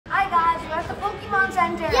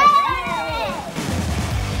100. Yay!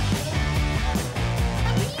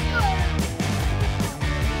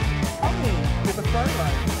 Oh, it's a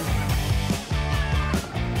starlight.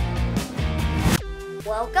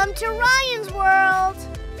 Welcome to Ryan's world.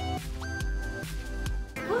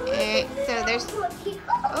 Okay, so there's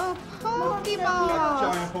Pokeball.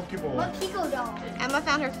 Giant Pokeball. Mapiko doll. Emma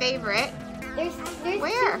found her favorite. There's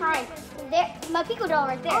Where? 2 kinds. There, Mapiko doll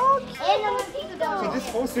right there. Oh, and a Mapiko doll. So this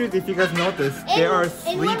whole series, if you guys notice, they are and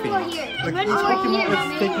sleeping. one more here. Like One each more Pokemon here, is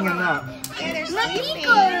Mommy. taking a nap. Yeah, they're sleeping.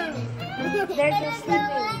 Mapiko. They're just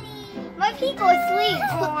sleeping. Mapiko is asleep.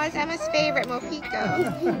 Oh, it's Emma's favorite, Mopiko.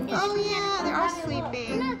 Oh yeah, they are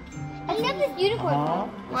sleeping. Except this unicorn. Huh?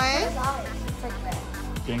 What? It's like that.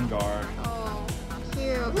 Gengar. Oh,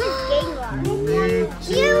 cute. Gengar. Mewtwo.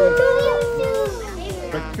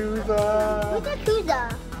 Mewtwo. Yakuza. What's a Kuza?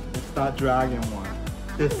 It's that dragon one.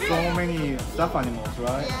 There's so many stuffed animals,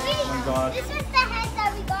 right? Oh my gosh. This is the head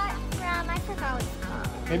that we got from, I forgot what it's called.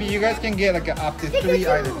 Maybe you guys can get like up to 3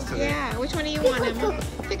 items today. Yeah, which one do you want, Emma?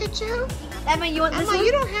 Pikachu? Emma, you want this Emma, one?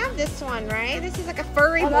 you don't have this one, right? This is like a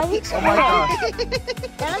furry that Mopiko. Oh my gosh.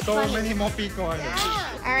 That looks So funny. many Mopiko items.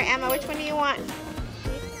 All right, Emma, which one do you want?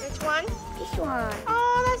 Which one? This one.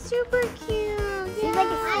 Oh, that's super cute. Seems like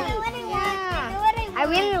it's sweet. Yeah. I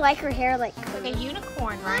really like her hair, like Like a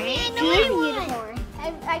unicorn, right? She is a unicorn.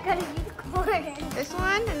 I got a unicorn. This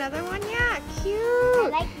one, another one, yeah, cute. I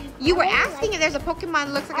like You were I really asking if there's a Pokemon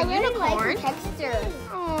that looks like I a really unicorn. like her texture.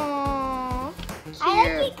 Oh, cute. I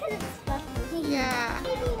like it because it's fluffy. Yeah.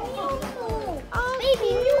 Oh,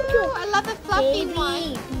 Baby Mewtwo. I love the fluffy Baby.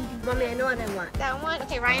 one. Mommy, I know what I want. That one?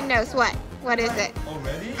 Okay, Ryan knows. What? What is it?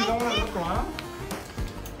 Already? You don't want to look around?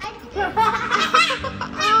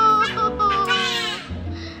 Oh,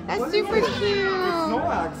 that's What is super it? cute. It's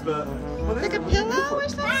Snorlax, but what is Like a it? pillow or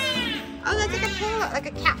something? Oh, that's like a pillow, like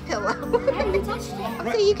a cat pillow. touched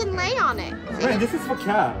it. So you can lay on it. Right, this is for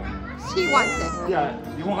cat. She wants it. Yeah,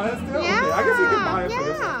 you want it still? Yeah, Okay, I guess you can buy it for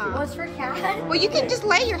this yeah. one too. What's for cat? Well, you can just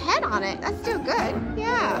lay your head on it. That's still good.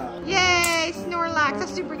 Yeah. Yay, Snorlax.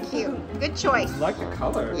 That's super cute. Good choice. I like the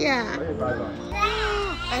color. Yeah. Very vibrant.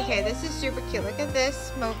 Okay, this is super cute. Look at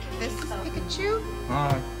this. Smoke. This is Pikachu.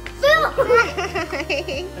 And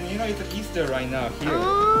you know it's an Easter right now here.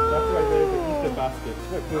 That's why there's an Easter basket.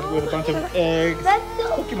 Look, with a bunch of eggs. That's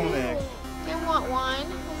so Pokemon eggs. You want one?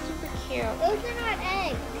 That's super cute. Those are not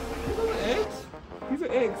eggs. Eggs? These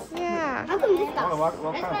are eggs. Yeah. How come this Oh, got? what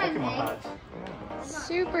That's kind of not Pokemon an egg. patch?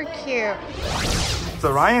 Super cute.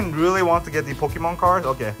 So Ryan really wants to get the Pokemon cards.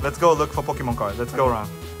 Okay, let's go look for Pokemon cards. Let's go around.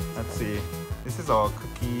 Let's see. This is all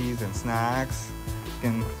cookies and snacks. You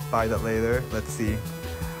can buy that later. Let's see.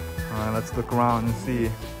 Let's look around and see.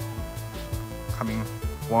 Coming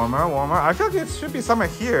warmer, warmer. I feel like it should be somewhere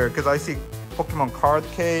here because I see Pokemon card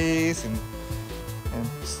case and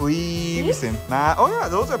sleeves and mat. Oh yeah,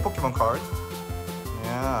 those are Pokemon cards.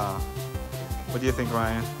 Yeah. What do you think,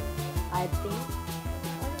 Ryan? I think.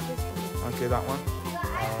 Okay, that one.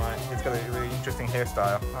 Alright, he's got a really interesting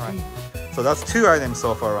hairstyle. Alright. So that's 2 items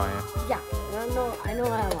so far, Ryan. Yeah, I know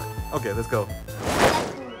what I want. Okay, let's go.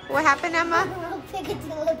 What happened, Emma?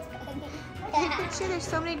 Pikachu looks funny. Pikachu, there's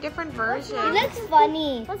so many different versions. It looks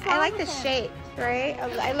funny. I like the shape, right?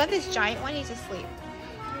 I love this giant one. He's asleep.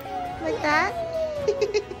 Like that?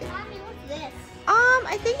 Mommy, what's this?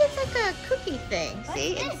 I think it's like a cookie thing.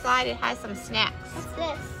 See, this? inside it has some snacks. What's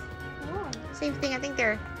this? Same thing. I think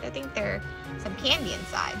they're some candy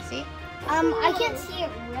inside. See? I can't see it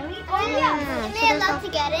really. Oh Yeah, yeah. so May I there's love a-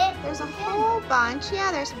 to get it? There's a whole bunch.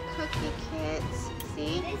 Yeah, there's some cookie kits.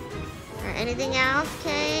 See? Or anything else,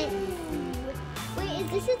 Kate? Wait, is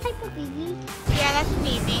this a type of BB? Yeah, that's an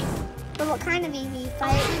Eevee. But what kind of BB?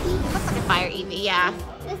 Fire BB? Looks like a fire Eevee. Yeah.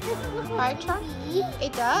 This doesn't look Fire like truck? BB.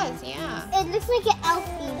 It does. Yeah. It looks like an elf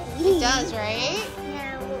BB. It does, right?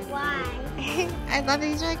 Yeah, but why? I love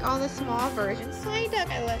these are like all the small versions. Psyduck,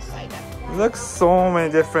 I love Psyduck. Looks so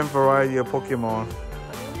many different variety of Pokemon.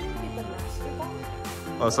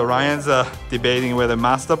 Oh, so Ryan's debating whether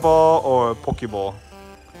Master Ball or Pokeball.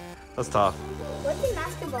 That's tough. What's a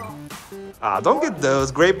basketball? Don't get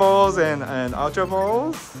those. Great Balls and Ultra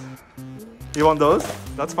Balls. You want those?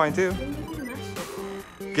 That's fine too.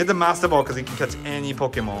 Get the Master Ball because you can catch any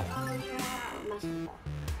Pokemon.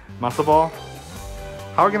 Master Ball?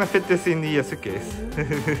 How are we gonna fit this in the suitcase?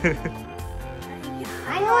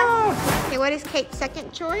 I know. Okay, what is Kate's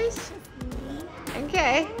second choice?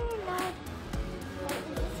 Okay.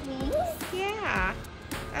 Yeah.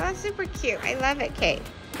 Oh, that's super cute. I love it, Kate.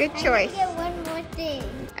 Good choice. Get one more thing.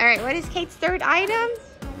 All right, what is Kate's third item?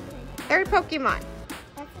 Third Pokemon.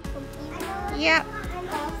 That's a Pokemon. Yep.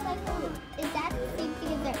 Is that the same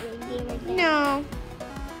thing as that reindeer right there? No.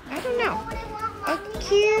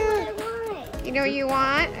 You know what you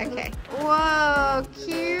want? Okay. Whoa,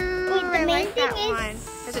 cute. Wait, the I main like that thing one. is-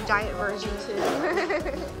 There's a giant version too.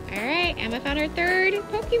 All right, Emma found her third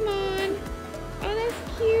Pokemon. Oh, that's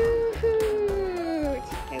cute.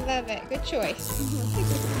 I love it. Good choice.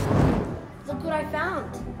 Look what I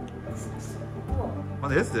found.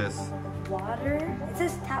 What is this? Water. It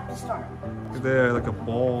says tap to start. There, like a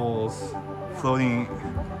balls floating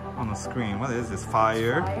on the screen. What is this?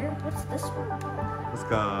 Fire. Fire. What's this one? It's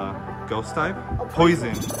got a ghost type.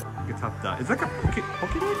 Poison. You can tap that. It's like a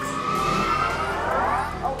Pokédex?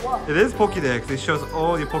 Oh, whoa. It is Pokédex. It shows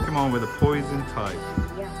all your Pokemon with a poison type.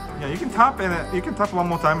 Yeah. Yeah, you can tap and you can tap one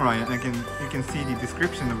more time, Ryan, and you can see the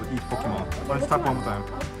description of each Pokemon. Let's tap one more time.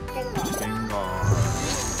 Gengar.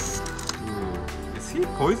 Ooh. Is he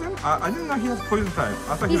poison? I didn't know he has poison type.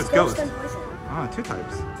 I thought he was ghost. and poison. Ah, 2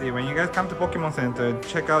 types. See, when you guys come to Pokemon Center,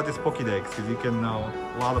 check out this Pokédex because you can know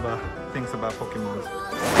a lot about things about Pokemon.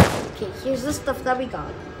 Okay, here's the stuff that we got.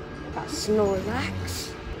 We got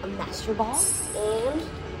Snorlax, a Master Ball, and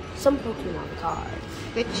some Pokemon cards.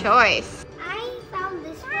 Good choice. I found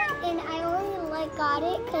this one and I only got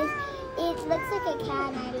it because it looks like a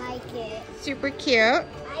cat and I like it. Super cute.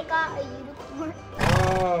 I got a unicorn.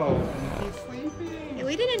 Oh, and he's sleeping. And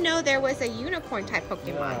we didn't know there was a unicorn type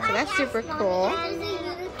Pokemon, so that's super cool. There's a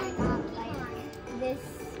unicorn like this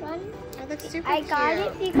one. Oh, that's super I cute. got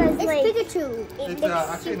it because it's like Pikachu. It's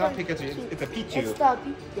actually not Pikachu, it's a Pichu. It's the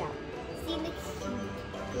yeah. See, it's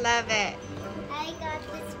cute. Love it. I got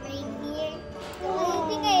this reindeer. The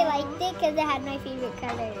only thing I liked it because it had my favorite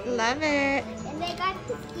color. Love it. And I got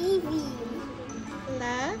this Eevee.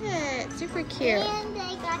 Love it. Super cute. And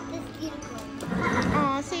I got this unicorn.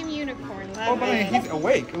 Oh, same unicorn. Oh, Love but it. he's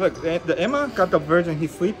awake. Look, the Emma got the version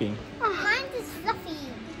he's sleeping. Mine is fluffy.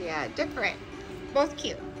 Yeah, different. Both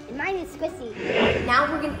cute. And mine is squishy. Now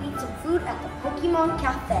we're gonna eat some food at the Pokemon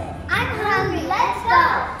Cafe. I'm hungry. Let's go.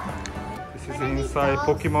 This is inside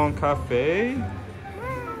Pokemon Cafe.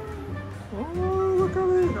 Oh, look at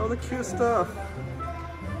it. All the cute stuff.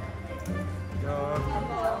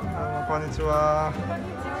 Hello, konnichiwa.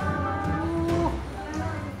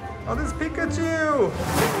 Oh, this is Pikachu.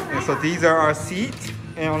 And so these are our seats.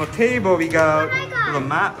 And on the table we got the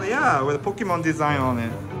mat, yeah, with a Pokemon design on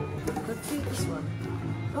it. Let's do this one.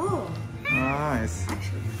 Oh, Nice.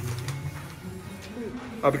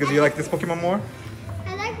 Oh, because you like this Pokemon more?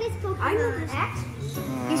 I like this Pokemon. I know this.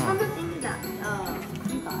 He's from Ah, the thing that you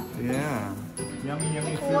got. yeah. Yummy,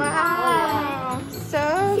 yummy food. Wow. So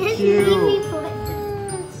Can Cute. you see me put?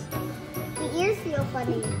 The ears feel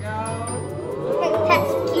funny.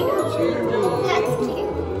 That's cute. That's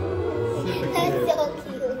cute. That's so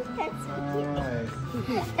cute. That's so cute. Nice.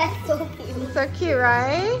 That's so cute. so cute,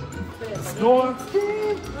 right? Snore. Oh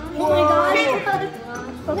my god.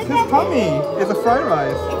 Look His at tummy it. is a fried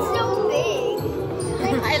rice. It's so big.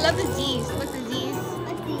 I love the Z's. Look at the Z's.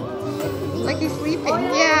 Let's see. Like he's sleeping.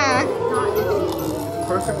 Yeah.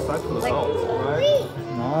 Perfect size for the salt, right? Wait.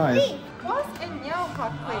 Nice. So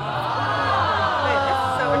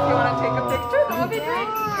if you want to take a picture, that would be great.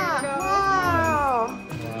 Wow.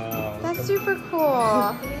 Wow. That's super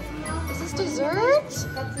cool. Is this dessert?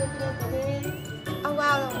 Oh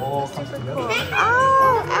wow. All comes together.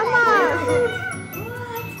 Oh, Emma.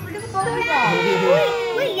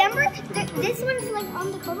 Wait, remember? This one's like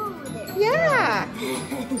on the cover over there. Yeah. So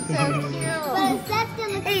But cute. that's the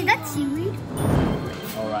hey, that's seaweed.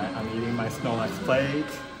 Alright, I'm eating my Snorlax plate.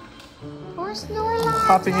 Poor Snorlax.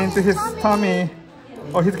 Popping into his tummy.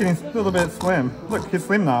 Oh, he's getting a little bit slim. Look, he's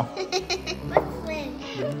slim now. What's Flynn?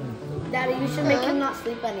 Daddy, you should make him not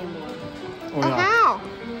sleep anymore. Oh, Oh, no. how?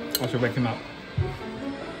 I should wake him up.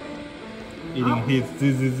 Eating his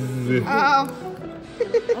zzz. Oh.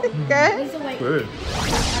 Good? He's awake. Good.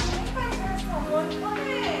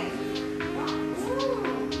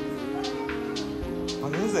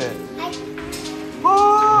 What is it?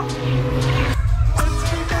 Oh! It's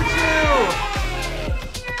Pikachu!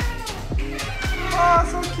 Oh,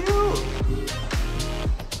 so cute!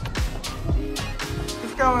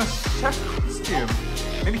 He's got a chef costume.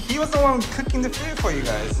 Maybe he was the one cooking the food for you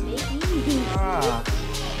guys. Ah.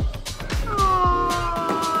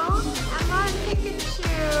 Aww. Emma and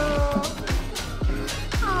Pikachu.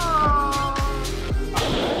 Aww.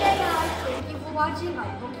 Okay guys, thank you for watching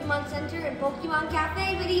our Pokemon Center and Pokemon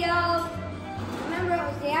Cafe videos. Remember, I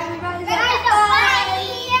was the everybody's